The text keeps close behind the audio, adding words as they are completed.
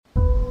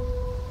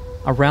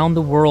Around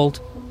the world,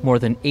 more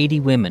than 80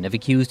 women have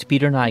accused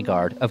Peter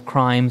Nygard of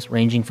crimes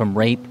ranging from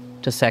rape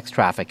to sex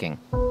trafficking.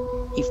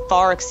 He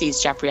far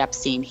exceeds Jeffrey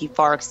Epstein. He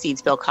far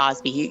exceeds Bill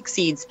Cosby. He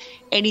exceeds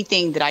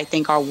anything that I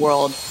think our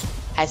world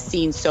has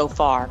seen so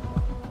far.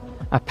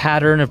 A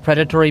pattern of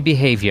predatory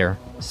behavior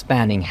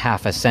spanning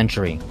half a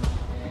century.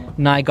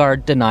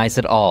 Nygard denies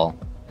it all,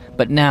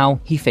 but now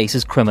he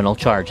faces criminal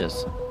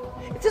charges.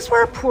 If this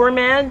were a poor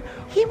man,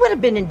 he would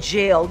have been in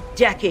jail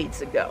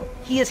decades ago.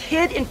 He is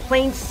hid in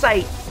plain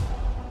sight.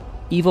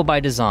 Evil by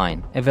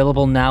Design,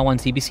 available now on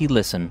CBC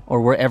Listen or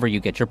wherever you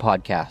get your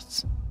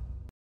podcasts.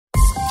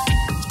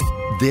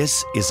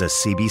 This is a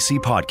CBC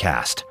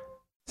podcast.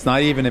 It's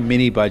not even a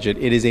mini budget,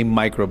 it is a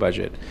micro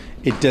budget.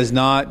 It does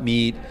not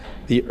meet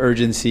the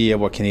urgency of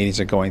what Canadians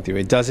are going through.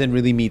 It doesn't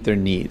really meet their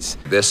needs.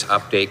 This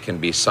update can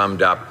be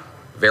summed up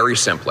very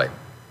simply.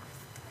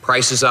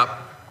 Prices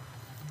up,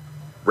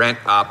 rent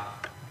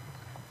up,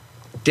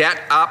 debt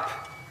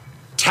up,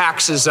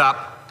 taxes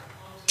up,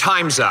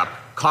 time's up.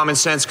 Common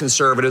sense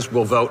Conservatives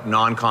will vote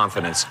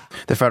non-confidence.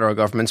 The federal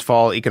government's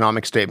fall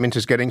economic statement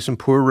is getting some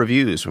poor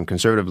reviews from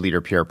Conservative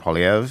leader Pierre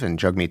Poilievre and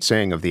Jagmeet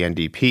Singh of the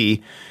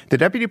NDP. The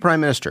Deputy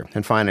Prime Minister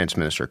and Finance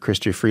Minister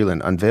Chrystia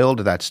Freeland unveiled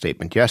that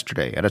statement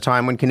yesterday at a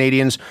time when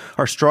Canadians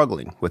are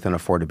struggling with an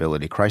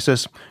affordability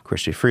crisis.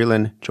 Chrystia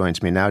Freeland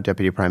joins me now.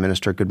 Deputy Prime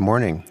Minister, good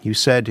morning. You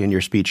said in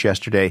your speech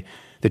yesterday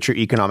that your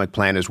economic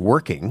plan is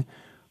working.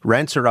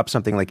 Rents are up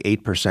something like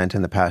 8%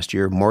 in the past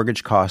year.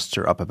 Mortgage costs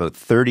are up about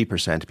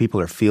 30%.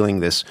 People are feeling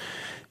this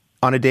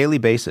on a daily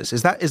basis.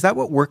 Is that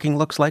what working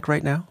looks like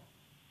right now?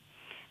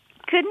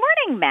 Good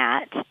morning,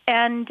 Matt.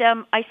 And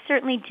I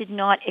certainly did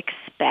not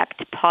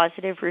expect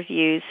positive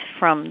reviews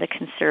from the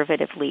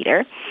Conservative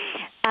leader.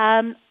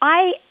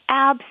 I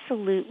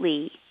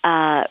absolutely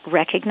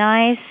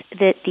recognize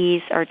that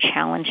these are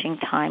challenging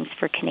times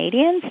for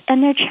Canadians,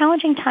 and they're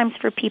challenging times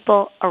for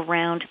people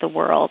around the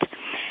world.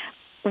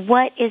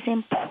 What is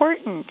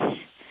important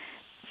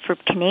for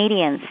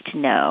Canadians to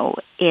know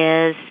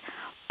is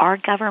our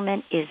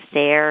government is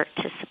there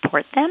to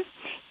support them.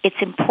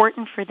 It's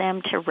important for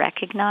them to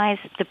recognize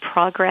the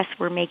progress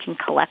we're making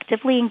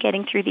collectively in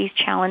getting through these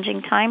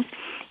challenging times.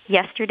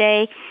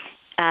 Yesterday,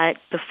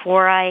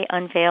 before I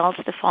unveiled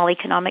the fall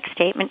economic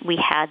statement, we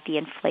had the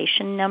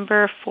inflation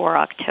number for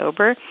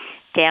October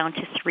down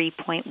to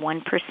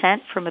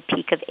 3.1% from a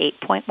peak of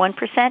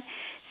 8.1%.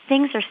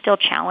 Things are still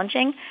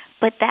challenging,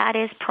 but that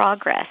is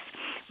progress.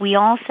 We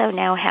also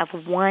now have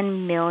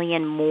 1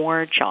 million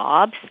more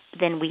jobs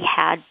than we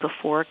had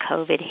before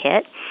COVID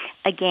hit.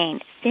 Again,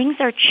 things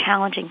are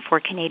challenging for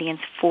Canadians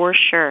for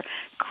sure.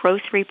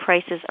 Grocery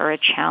prices are a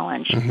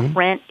challenge. Mm-hmm.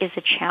 Rent is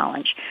a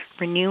challenge.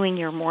 Renewing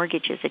your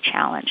mortgage is a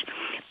challenge.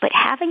 But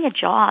having a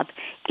job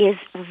is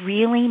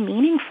really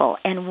meaningful.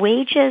 And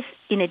wages,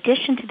 in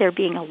addition to there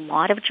being a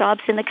lot of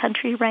jobs in the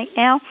country right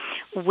now,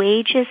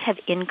 wages have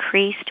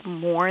increased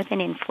more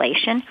than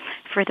inflation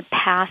for the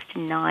past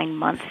 9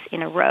 months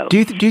in a row. Do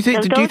you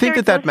think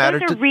that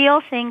matters? Those are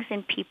real things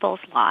in people's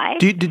lives.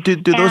 Do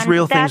those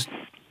real things?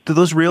 Do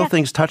those real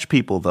things touch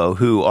people though,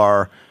 who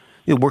are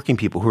working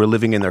people who are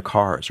living in their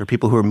cars, or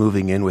people who are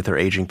moving in with their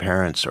aging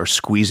parents, or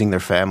squeezing their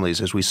families,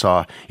 as we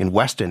saw in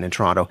Weston in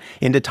Toronto,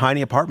 into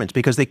tiny apartments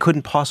because they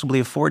couldn't possibly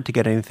afford to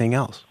get anything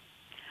else?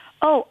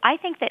 Oh, I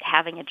think that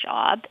having a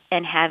job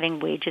and having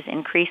wages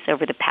increase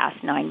over the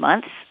past 9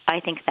 months,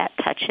 I think that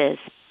touches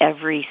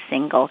every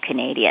single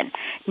Canadian.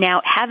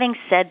 Now, having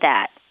said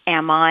that,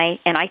 and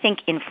I think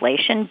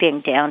inflation being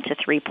down to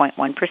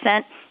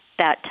 3.1%,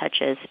 that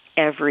touches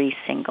every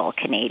single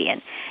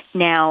Canadian.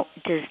 Now,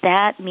 does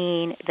that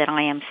mean that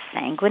I am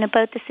sanguine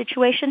about the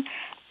situation?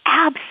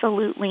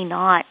 Absolutely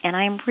not. And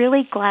I'm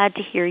really glad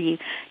to hear you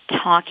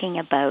talking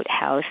about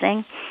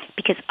housing,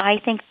 because I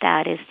think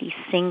that is the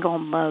single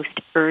most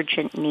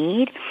urgent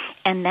need.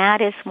 And that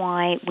is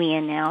why we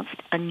announced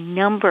a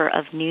number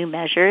of new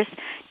measures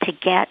to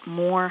get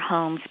more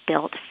homes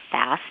built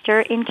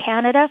faster in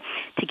Canada,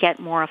 to get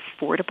more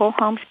affordable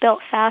homes built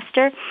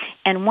faster.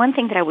 And one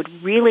thing that I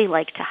would really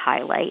like to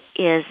highlight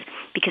is,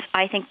 because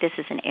I think this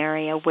is an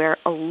area where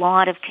a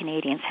lot of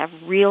Canadians have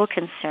real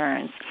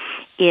concerns,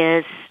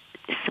 is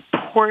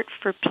support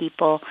for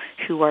people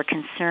who are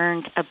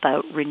concerned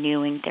about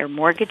renewing their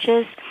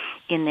mortgages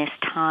in this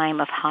time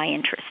of high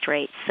interest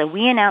rates. So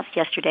we announced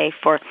yesterday,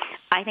 for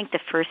I think the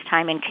first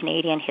time in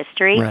Canadian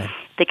history,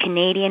 the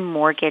Canadian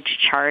Mortgage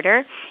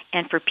Charter.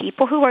 And for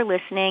people who are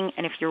listening,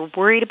 and if you're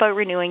worried about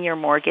renewing your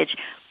mortgage,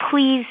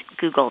 please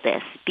Google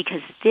this,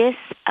 because this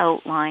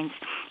outlines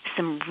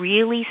some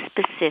really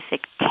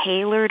specific,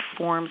 tailored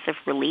forms of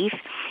relief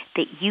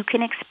that you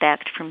can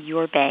expect from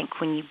your bank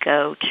when you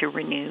go to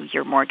renew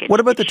your mortgage. What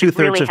about the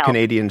two-thirds of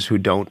Canadians who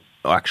don't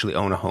actually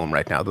own a home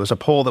right now? There was a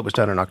poll that was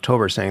done in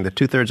October saying that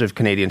two-thirds of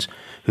Canadians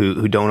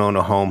who don't own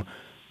a home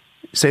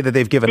say that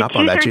they've given up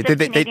on that.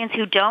 Canadians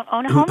who don't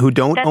own a home? Who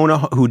don't own a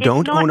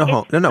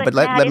home. No, but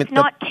let me... It's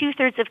not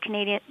two-thirds of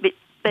Canadians...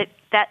 But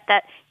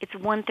that it's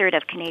 1/3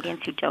 of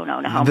Canadians who don't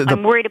own a home.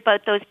 I'm worried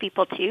about those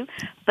people too,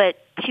 but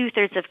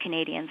 2/3 of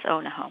Canadians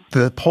own a home.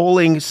 The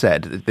polling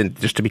said,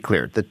 just to be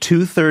clear, the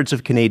 2/3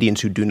 of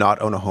Canadians who do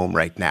not own a home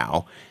right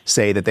now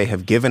say that they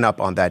have given up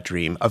on that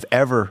dream of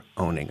ever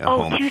owning a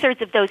home.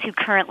 2/3 of those who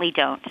currently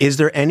don't. Is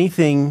there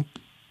anything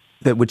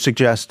that would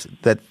suggest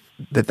that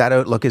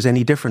outlook is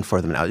any different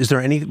for them now? Is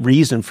there any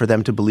reason for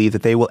them to believe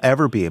that they will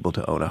ever be able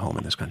to own a home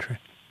in this country?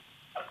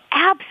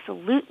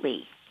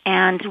 Absolutely.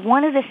 And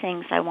one of the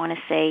things I want to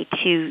say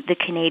to the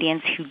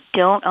Canadians who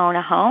don't own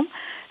a home,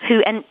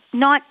 and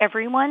not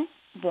everyone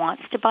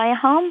wants to buy a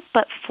home,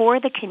 but for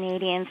the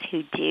Canadians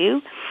who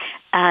do,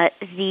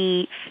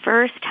 the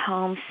First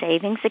Home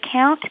Savings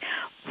Account,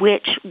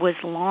 which was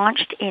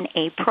launched in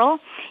April,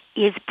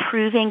 is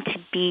proving to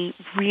be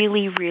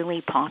really, really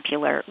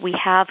popular. We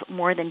have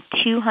more than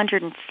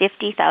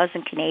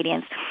 250,000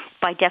 Canadians.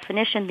 By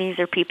definition, these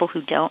are people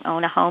who don't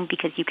own a home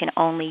because you can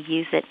only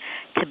use it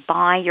to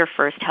buy your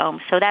first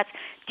home. So that's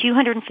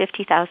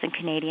 250,000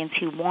 Canadians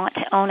who want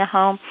to own a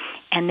home,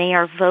 and they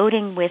are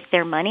voting with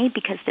their money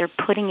because they're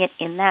putting it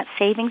in that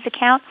savings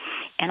account.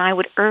 And I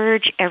would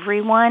urge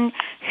everyone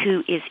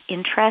who is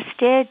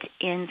interested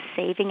in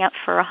saving up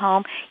for a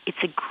home, it's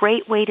a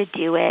great way to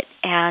do it,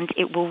 and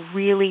it will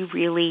really,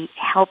 really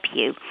help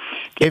you.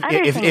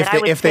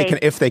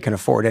 If they can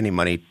afford any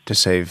money to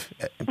save,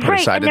 put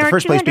aside in the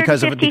first place,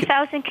 because of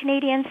 250,000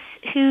 Canadians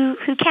who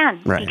can,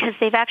 right, because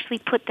they've actually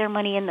put their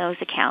money in those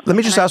accounts. Let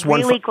me just ask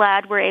one. I'm really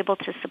glad we're able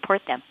to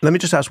support them. Let me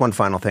just ask one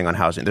final thing on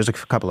housing. There's a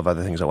couple of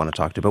other things I want to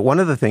talk to, but one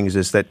of the things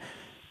is that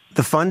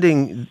the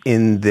funding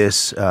in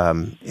this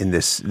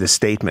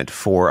statement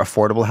for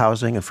affordable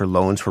housing and for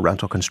loans for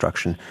rental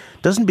construction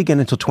doesn't begin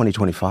until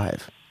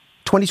 2025.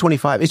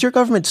 2025. Is your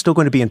government still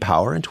going to be in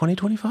power in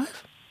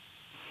 2025?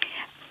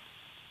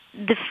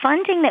 The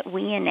funding that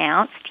we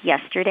announced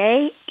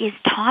yesterday is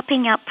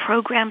topping up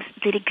programs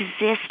that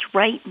exist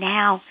right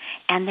now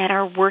and that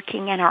are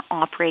working and are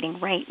operating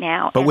right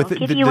now. But with the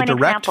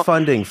direct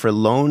funding for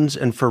loans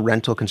and for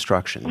rental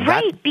construction.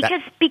 Right,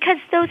 because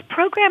those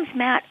programs,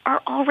 Matt,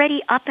 are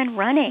already up and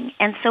running.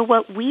 And so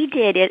what we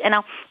did is, and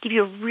I'll give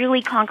you a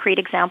really concrete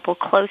example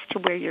close to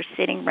where you're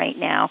sitting right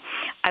now.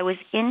 I was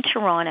in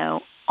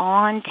Toronto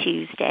on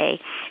Tuesday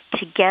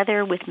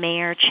together with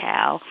Mayor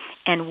Chow,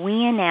 and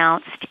we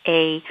announced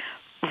a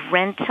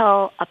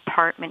rental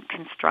apartment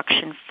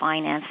construction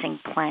financing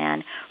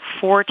plan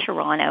for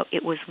Toronto.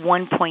 It was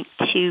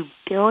 $1.2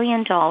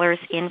 billion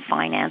in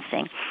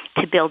financing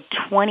to build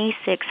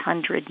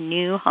 2,600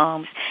 new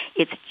homes.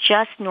 It's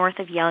just north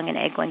of Yonge and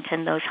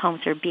Eglinton. Those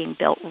homes are being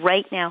built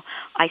right now.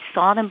 I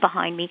saw them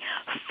behind me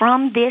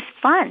from this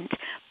fund.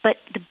 But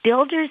the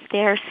builders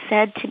there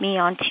said to me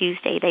on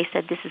Tuesday, they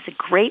said, this is a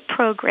great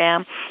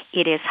program.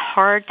 It is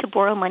hard to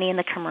borrow money in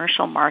the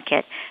commercial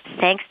market.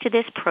 Thanks to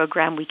this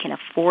program, we can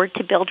afford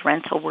to build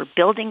rental. We're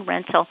building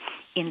rental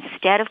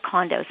instead of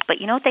condos. But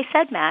you know what they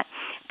said, Matt?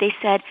 They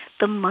said,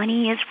 the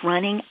money is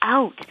running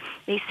out.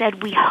 They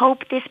said, we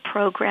hope this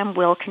program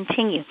will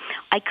continue.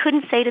 I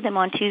couldn't say to them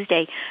on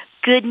Tuesday,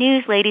 good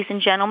news, ladies and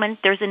gentlemen,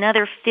 there's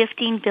another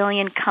 $15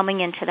 billion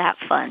coming into that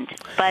fund.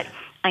 But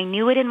I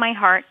knew it in my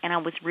heart, and I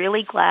was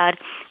really glad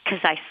because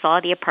I saw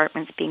the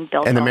apartments being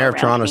built. And the mayor of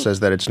Toronto me. says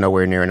that it's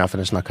nowhere near enough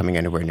and it's not coming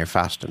anywhere near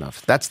fast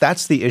enough.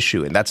 That's the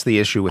issue, and that's the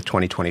issue with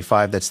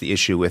 2025. That's the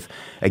issue with,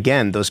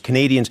 again, those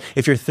Canadians.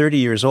 If you're 30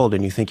 years old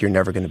and you think you're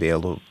never going to be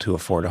able to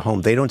afford a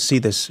home, they don't see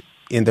this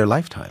in their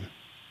lifetime.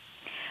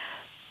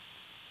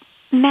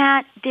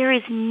 Matt, there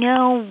is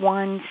no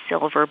one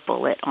silver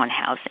bullet on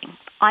housing.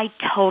 I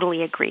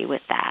totally agree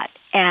with that.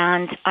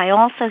 And I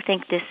also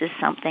think this is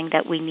something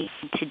that we need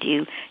to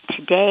do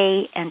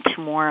today and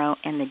tomorrow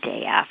and the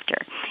day after.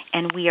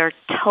 And we are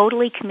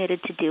totally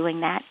committed to doing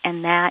that,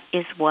 and that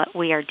is what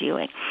we are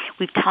doing.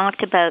 We've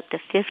talked about the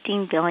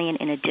 $15 billion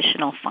in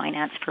additional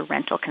finance for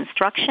rental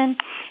construction.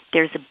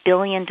 There's $1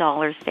 billion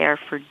there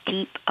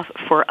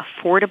for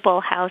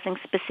affordable housing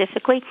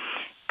specifically.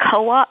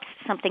 Co-ops,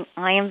 something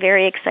I am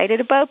very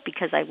excited about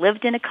because I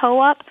lived in a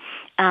co-op.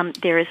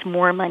 There is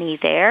more money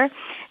there.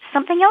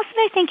 Something else that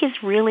I think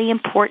is really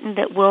important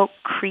that will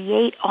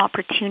create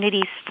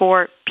opportunities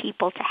for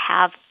people to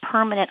have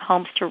permanent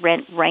homes to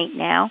rent right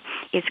now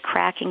is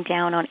cracking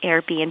down on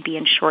Airbnb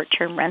and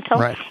short-term rental.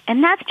 Right.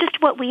 And that's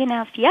just what we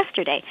announced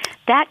yesterday.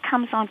 That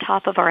comes on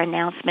top of our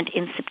announcement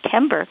in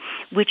September,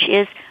 which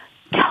is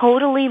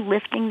totally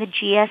lifting the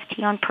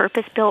GST on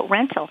purpose-built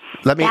rental.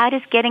 That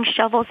is getting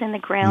shovels in the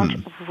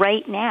ground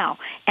right now.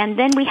 And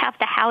then we have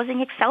the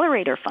Housing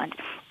Accelerator Fund.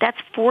 That's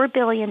 $4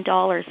 billion.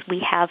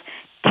 We have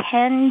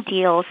 10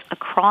 deals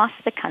across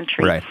the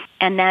country, right,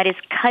 and that is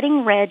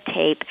cutting red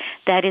tape,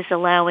 that is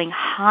allowing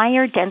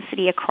higher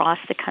density across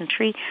the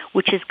country,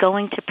 which is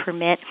going to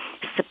permit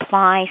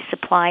supply.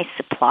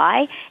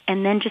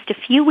 And then just a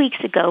few weeks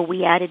ago,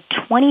 we added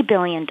 $20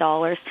 billion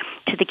to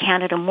the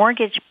Canada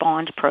Mortgage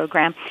Bond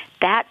Program.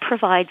 That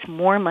provides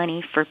more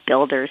money for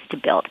builders to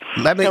build.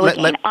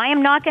 I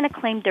am not going to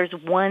claim there's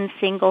one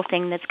single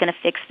thing that's going to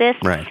fix this,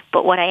 right,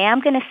 but what I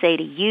am going to say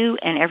to you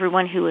and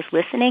everyone who is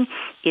listening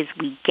is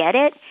we get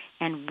it,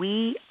 and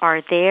we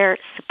are there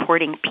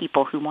supporting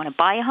people who want to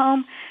buy a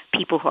home,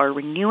 people who are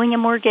renewing a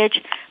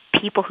mortgage,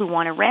 people who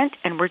want to rent,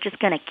 and we're just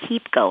going to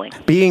keep going.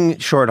 Being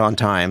short on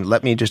time,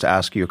 let me just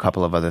ask you a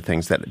couple of other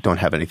things that don't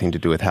have anything to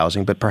do with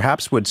housing, but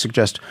perhaps would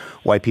suggest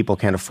why people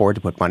can't afford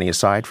to put money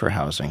aside for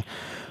housing.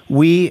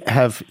 We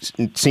have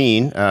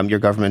seen your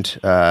government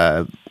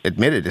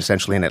admitted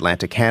essentially in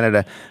Atlantic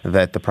Canada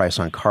that the price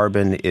on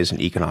carbon is an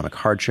economic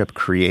hardship,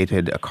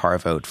 created a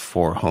carve-out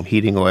for home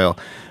heating oil.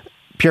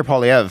 Pierre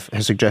Poilievre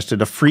has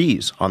suggested a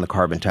freeze on the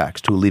carbon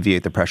tax to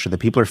alleviate the pressure that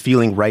people are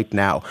feeling right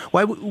now.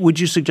 Why would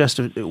you suggest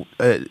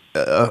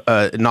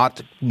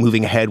not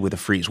moving ahead with a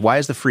freeze? Why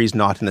is the freeze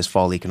not in this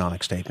fall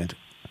economic statement?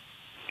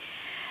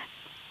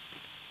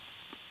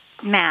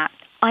 Matt,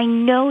 I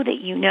know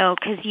that you know,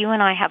 because you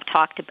and I have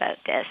talked about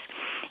this.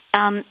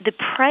 The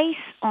price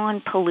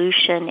on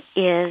pollution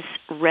is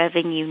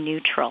revenue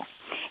neutral.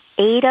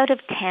 8 out of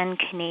 10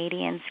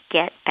 Canadians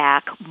get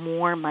back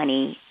more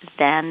money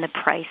than the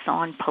price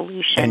on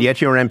pollution. And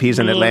yet your MPs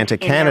in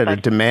Atlantic Canada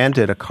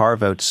demanded a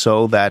carve-out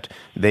so that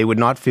they would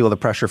not feel the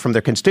pressure from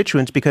their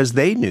constituents because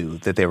they knew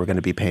that they were going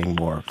to be paying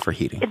more for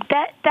heating.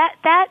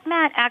 That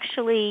Matt,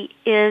 actually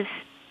is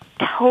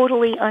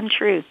totally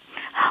untrue.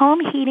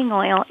 Home heating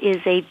oil is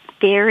a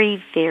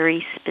very,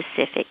 very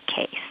specific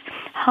case.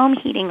 Home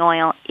heating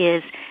oil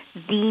is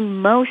the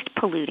most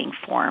polluting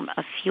form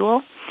of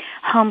fuel.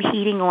 Home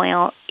heating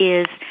oil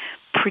is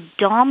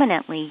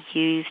predominantly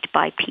used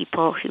by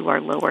people who are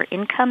lower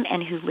income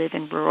and who live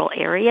in rural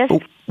areas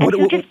and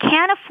who just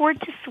can't afford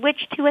to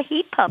switch to a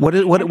heat pump.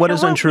 What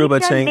is untrue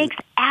about saying... makes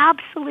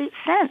absolute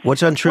sense.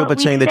 What's untrue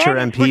about saying that your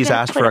MPs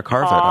asked for a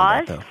carve-out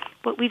on that, though?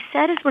 What we've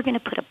said is we're going to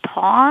put a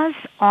pause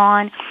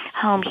on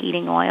home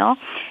heating oil,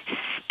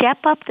 step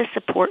up the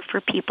support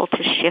for people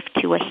to shift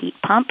to a heat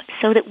pump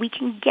so that we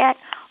can get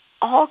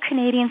all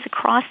Canadians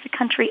across the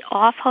country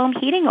off home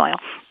heating oil.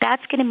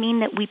 That's going to mean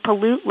that we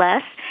pollute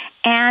less,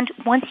 and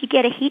once you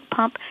get a heat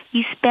pump,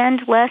 you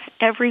spend less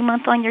every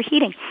month on your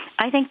heating.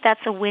 I think that's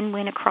a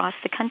win-win across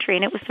the country,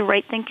 and it was the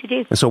right thing to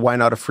do. And so why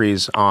not a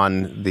freeze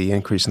on the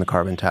increase in the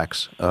carbon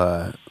tax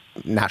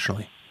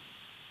nationally?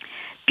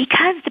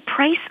 Because the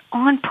price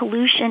on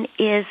pollution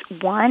is,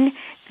 one,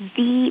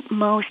 the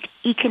most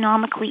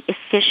economically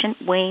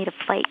efficient way to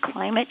fight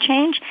climate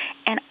change.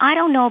 And I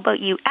don't know about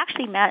you.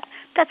 Actually, Matt,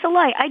 that's a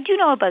lie. I do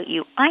know about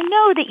you. I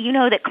know that you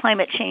know that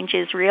climate change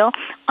is real.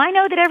 I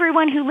know that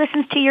everyone who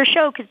listens to your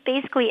show, because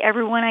basically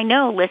everyone I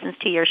know listens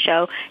to your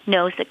show,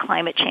 knows that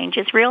climate change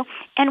is real.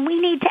 And we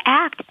need to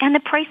act. And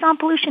the price on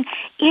pollution,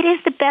 it is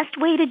the best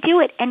way to do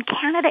it. And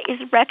Canada is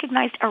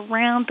recognized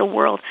around the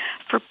world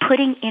for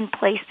putting in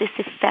place this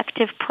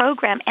effective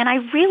program. And I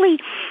really,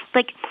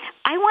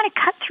 I want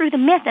to cut through the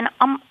myth, and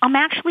I'm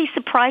actually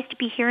surprised to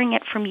be hearing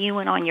it from you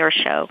and on your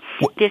show.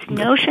 This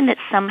notion that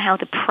somehow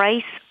the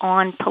price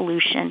on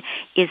pollution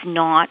is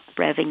not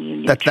revenue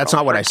neutral. That's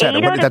not what I said.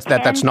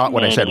 That's not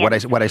what I said.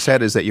 What I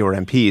said is that your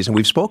MPs, and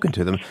we've spoken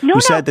to them,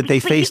 said that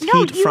they faced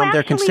heat from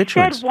their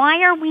constituents. Said,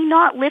 why are we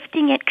not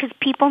lifting it? Because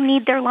people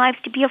need their lives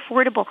to be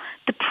affordable.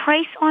 The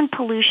price on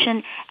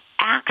pollution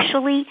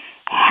actually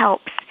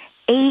helps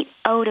 8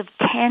 out of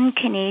 10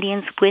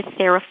 Canadians with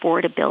their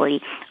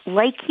affordability.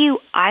 Like you,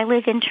 I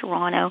live in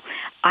Toronto.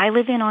 I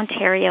live in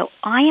Ontario.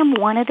 I am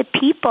one of the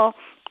people,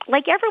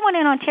 like everyone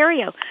in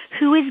Ontario,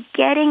 who is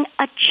getting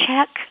a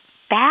check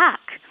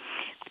back,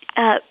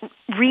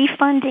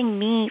 refunding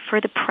me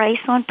for the price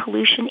on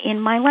pollution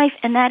in my life.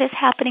 And that is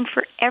happening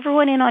for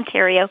everyone in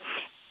Ontario.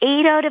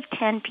 8 out of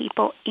 10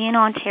 people in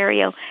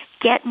Ontario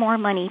get more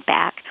money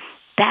back.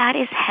 That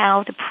is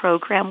how the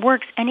program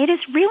works. And it is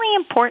really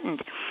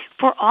important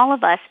for all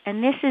of us,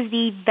 and this is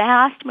the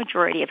vast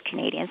majority of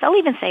Canadians. I'll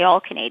even say all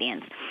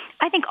Canadians.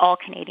 I think all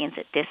Canadians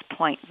at this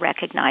point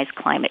recognize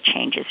climate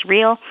change is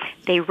real.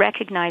 They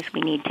recognize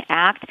we need to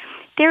act.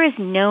 There is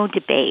no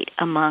debate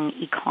among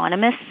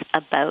economists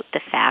about the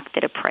fact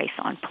that a price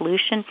on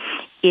pollution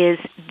is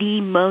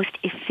the most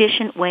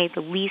efficient way,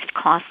 the least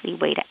costly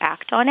way to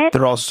act on it.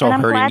 They're also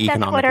hurting economically.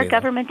 That's what our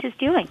government is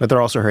doing. But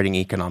they're also hurting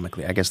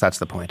economically. I guess that's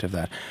the point of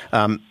that.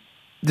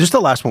 Just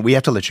the last one. We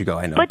have to let you go.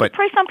 I know, but the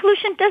price on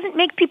pollution doesn't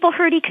make people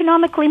hurt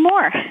economically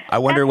more. I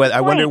wonder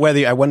whether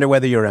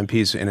your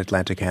MPs in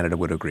Atlantic Canada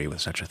would agree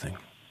with such a thing.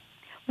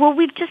 Well,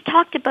 we've just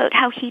talked about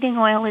how heating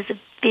oil is a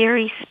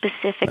very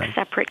specific,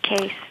 separate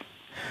case.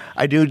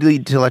 I do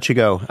need to let you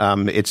go.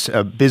 It's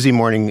a busy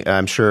morning,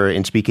 I'm sure,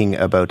 in speaking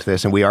about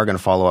this, and we are going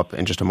to follow up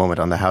in just a moment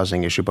on the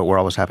housing issue, but we're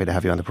always happy to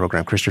have you on the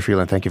program. Chrystia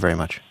Freeland, thank you very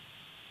much.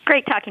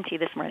 Great talking to you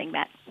this morning,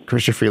 Matt.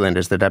 Chrystia Freeland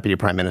is the Deputy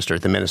Prime Minister,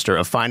 the Minister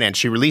of Finance.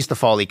 She released the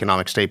fall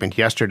economic statement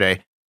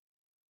yesterday.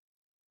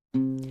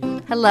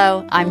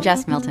 Hello, I'm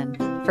Jess Milton.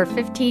 For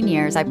 15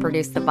 years, I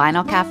produced The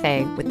Vinyl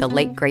Cafe with the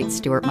late, great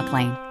Stuart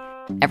McLean.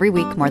 Every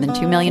week, more than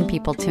 2 million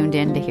people tuned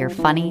in to hear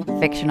funny,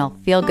 fictional,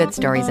 feel-good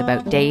stories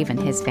about Dave and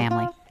his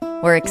family.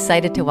 We're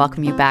excited to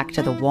welcome you back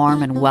to the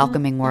warm and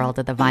welcoming world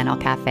of The Vinyl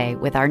Cafe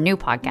with our new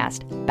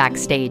podcast,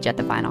 Backstage at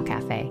The Vinyl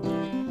Cafe.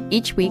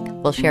 Each week,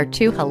 we'll share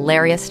 2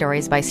 hilarious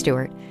stories by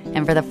Stuart,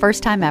 and for the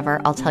first time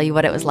ever, I'll tell you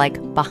what it was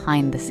like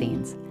behind the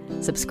scenes.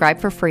 Subscribe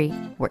for free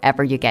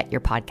wherever you get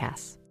your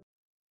podcasts.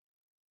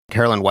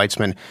 Carolyn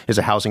Weitzman is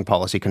a housing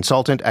policy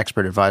consultant,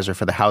 expert advisor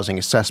for the Housing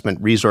Assessment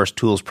Resource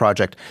Tools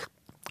Project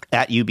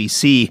at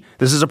UBC.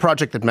 This is a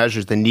project that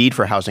measures the need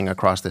for housing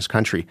across this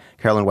country.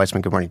 Carolyn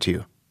Weitzman, good morning to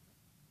you.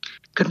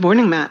 Good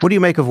morning, Matt. What do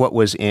you make of what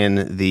was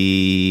in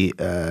the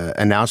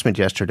announcement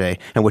yesterday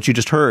and what you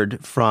just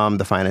heard from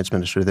the Finance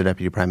Minister, the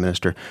Deputy Prime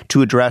Minister,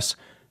 to address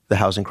the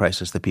housing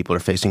crisis that people are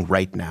facing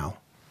right now?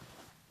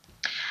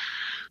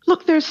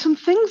 Look, there's some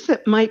things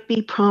that might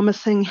be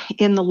promising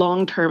in the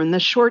long term. In the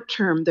short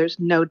term, there's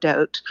no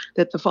doubt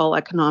that the fall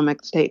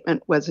economic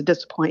statement was a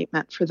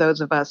disappointment for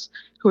those of us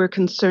who are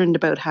concerned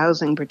about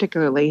housing,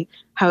 particularly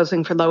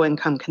housing for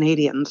low-income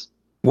Canadians.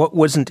 What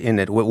wasn't in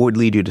it? What would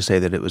lead you to say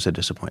that it was a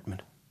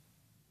disappointment?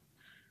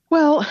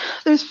 Well,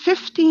 there's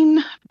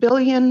 $15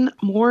 billion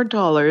more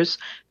dollars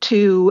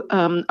to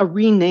a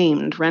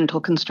renamed rental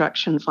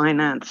construction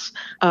finance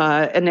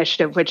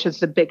initiative, which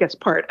is the biggest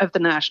part of the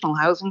national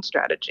housing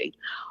strategy.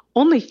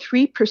 Only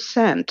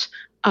 3%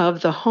 of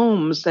the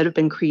homes that have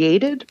been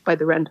created by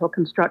the rental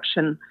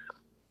construction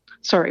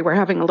sorry, we're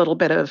having a little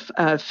bit of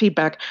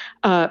feedback,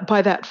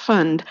 by that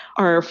fund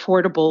are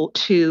affordable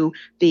to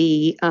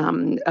the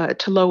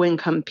to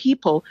low-income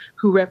people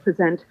who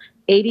represent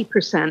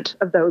 80%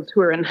 of those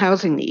who are in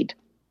housing need.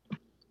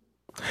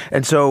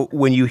 And so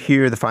when you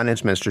hear the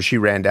finance minister, she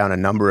ran down a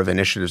number of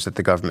initiatives that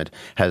the government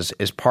has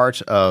as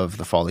part of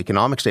the fall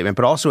economic statement,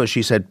 but also, as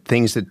she said,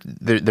 things that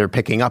they're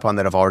picking up on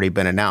that have already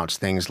been announced,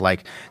 things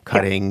like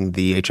cutting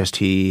the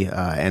HST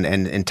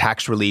and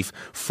tax relief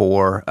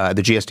for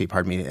the GST,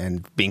 pardon me,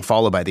 and being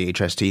followed by the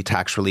HST,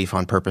 tax relief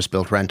on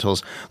purpose-built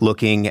rentals,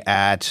 looking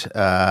at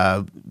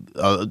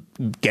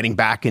getting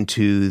back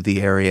into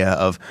the area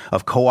of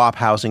co-op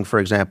housing, for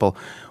example.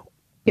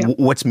 Yeah.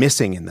 What's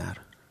missing in that?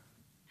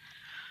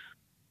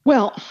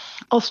 Well,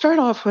 I'll start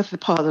off with the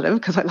positive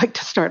because I like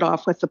to start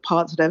off with the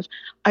positive.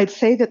 I'd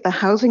say that the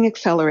Housing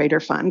Accelerator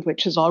Fund,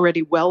 which is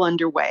already well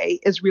underway,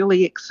 is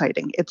really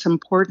exciting. It's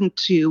important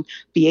to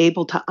be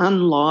able to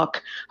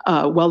unlock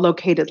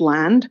well-located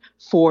land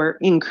for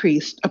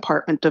increased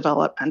apartment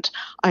development.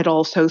 I'd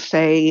also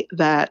say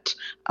that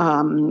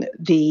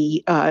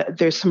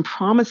there's some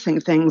promising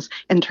things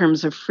in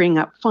terms of freeing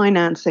up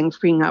financing,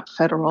 freeing up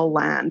federal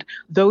land.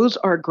 Those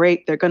are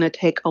great. They're going to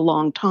take a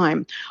long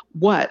time.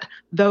 What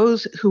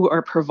those who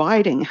are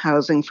providing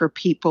housing for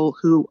people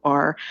who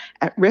are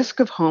at risk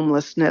of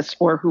homelessness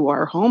or who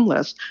are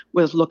homeless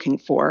was looking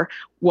for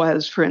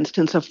was, for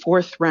instance, a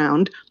fourth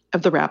round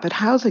of the Rapid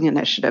Housing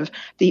Initiative,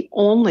 the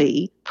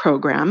only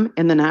program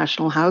in the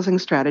National Housing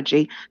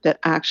Strategy that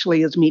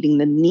actually is meeting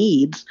the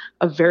needs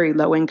of very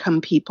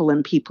low-income people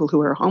and people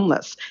who are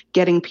homeless,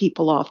 getting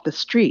people off the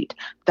street.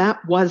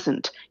 That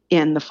wasn't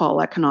in the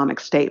fall economic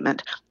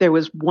statement. There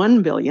was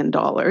 $1 billion,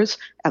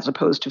 as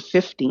opposed to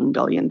 $15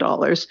 billion,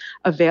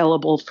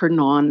 available for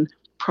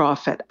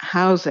non-profit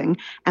housing,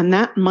 and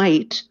that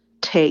might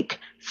take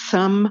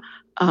some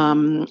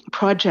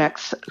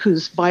projects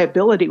whose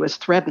viability was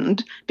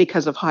threatened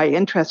because of high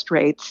interest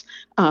rates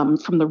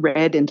from the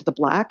red into the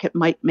black. It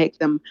might make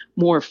them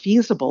more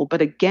feasible.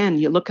 But again,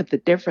 you look at the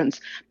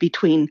difference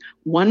between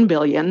 $1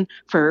 billion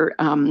for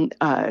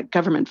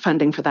government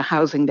funding for the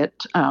housing that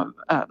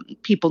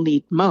people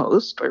need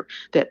most, or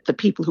that the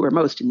people who are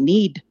most in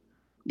need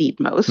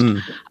most,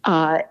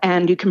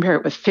 and you compare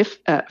it with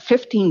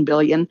 $15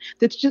 billion.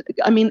 That's just,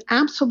 I mean,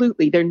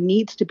 absolutely, there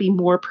needs to be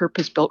more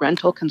purpose-built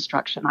rental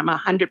construction. I'm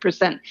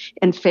 100%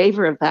 in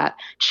favor of that.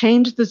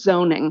 Change the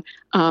zoning,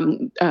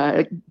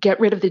 get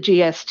rid of the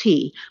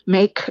GST,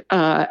 make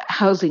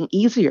housing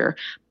easier.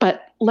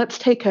 But let's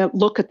take a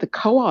look at the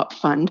co-op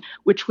fund,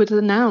 which was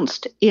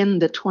announced in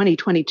the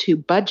 2022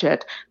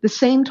 budget, the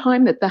same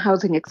time that the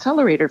Housing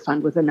Accelerator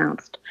Fund was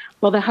announced.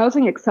 Well, the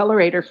Housing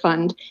Accelerator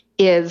Fund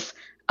is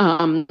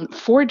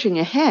forging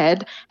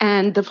ahead,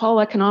 and the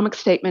fall economic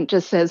statement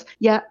just says,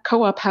 yeah,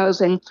 co-op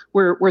housing,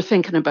 we're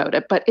thinking about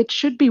it, but it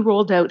should be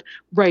rolled out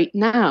right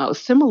now.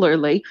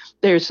 Similarly,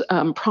 there's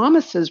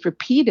promises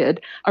repeated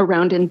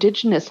around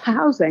Indigenous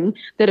housing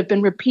that have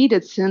been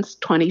repeated since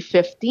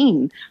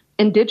 2015.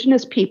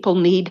 Indigenous people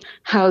need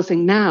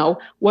housing now.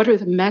 What are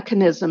the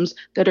mechanisms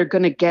that are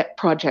going to get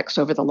projects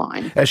over the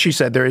line? As she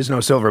said, there is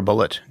no silver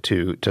bullet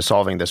to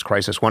solving this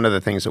crisis. One of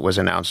the things that was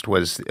announced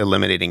was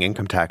eliminating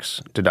income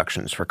tax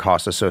deductions for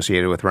costs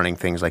associated with running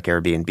things like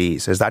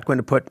Airbnbs. Is that going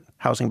to put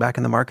housing back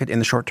in the market in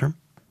the short term?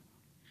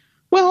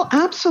 Well,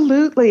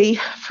 absolutely.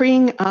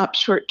 Freeing up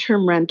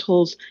short-term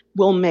rentals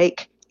will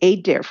make a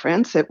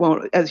difference. It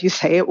won't, as you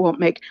say, it won't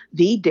make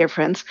the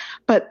difference,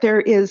 but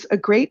there is a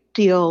great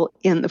deal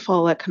in the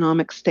fall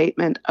economic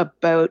statement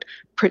about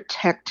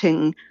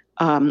protecting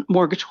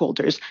mortgage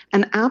holders.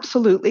 And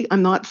absolutely,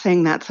 I'm not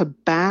saying that's a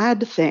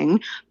bad thing,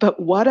 but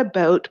what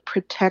about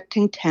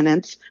protecting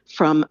tenants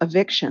from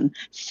eviction?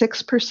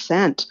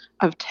 6%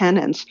 of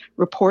tenants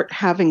report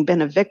having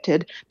been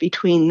evicted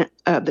between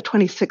the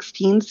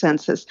 2016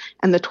 census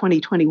and the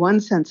 2021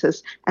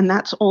 census, and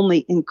that's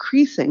only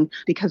increasing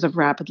because of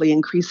rapidly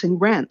increasing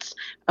rents,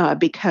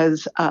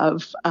 because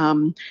of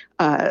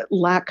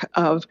lack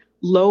of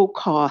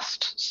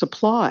low-cost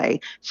supply.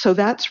 So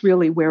that's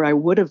really where I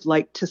would have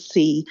liked to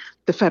see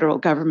the federal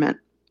government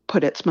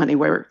put its money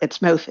where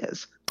its mouth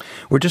is.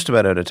 We're just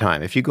about out of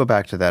time. If you go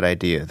back to that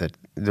idea that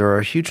there are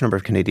a huge number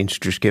of Canadians who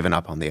just given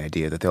up on the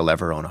idea that they'll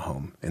ever own a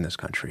home in this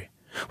country,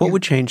 what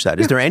would change that?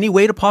 Is there any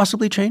way to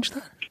possibly change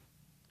that?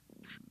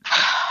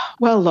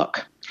 Well,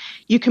 look,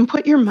 you can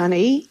put your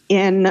money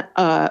in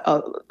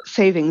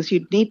savings.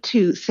 You'd need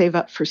to save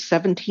up for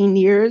 17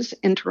 years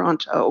in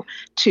Toronto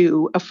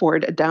to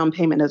afford a down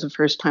payment as a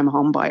first-time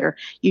home buyer.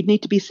 You'd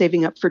need to be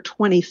saving up for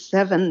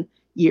 27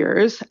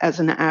 years as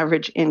an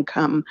average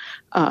income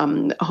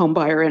home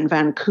buyer in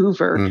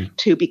Vancouver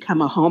to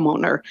become a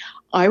homeowner.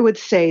 I would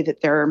say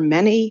that there are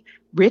many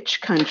rich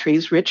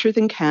countries, richer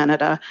than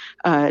Canada,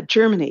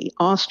 Germany,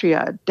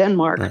 Austria,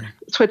 Denmark,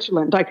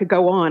 Switzerland, I could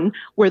go on,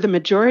 where the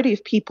majority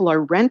of people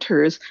are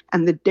renters,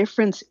 and the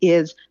difference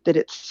is that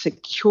it's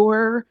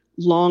secure,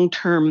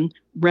 long-term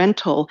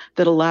rental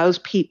that allows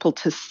people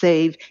to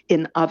save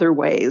in other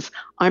ways.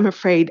 I'm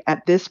afraid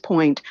at this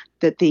point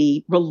that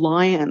the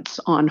reliance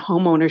on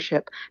home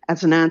ownership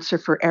as an answer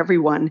for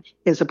everyone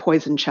is a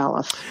poison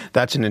chalice.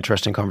 That's an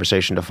interesting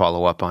conversation to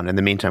follow up on. In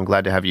the meantime,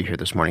 glad to have you here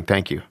this morning.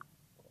 Thank you.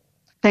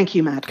 Thank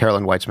you, Matt.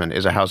 Carolyn Weitzman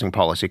is a housing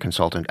policy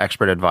consultant,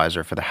 expert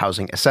advisor for the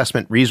Housing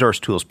Assessment Resource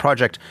Tools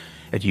Project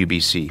at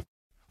UBC.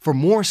 For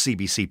more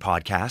CBC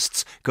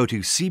podcasts, go to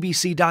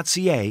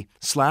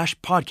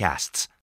cbc.ca/podcasts.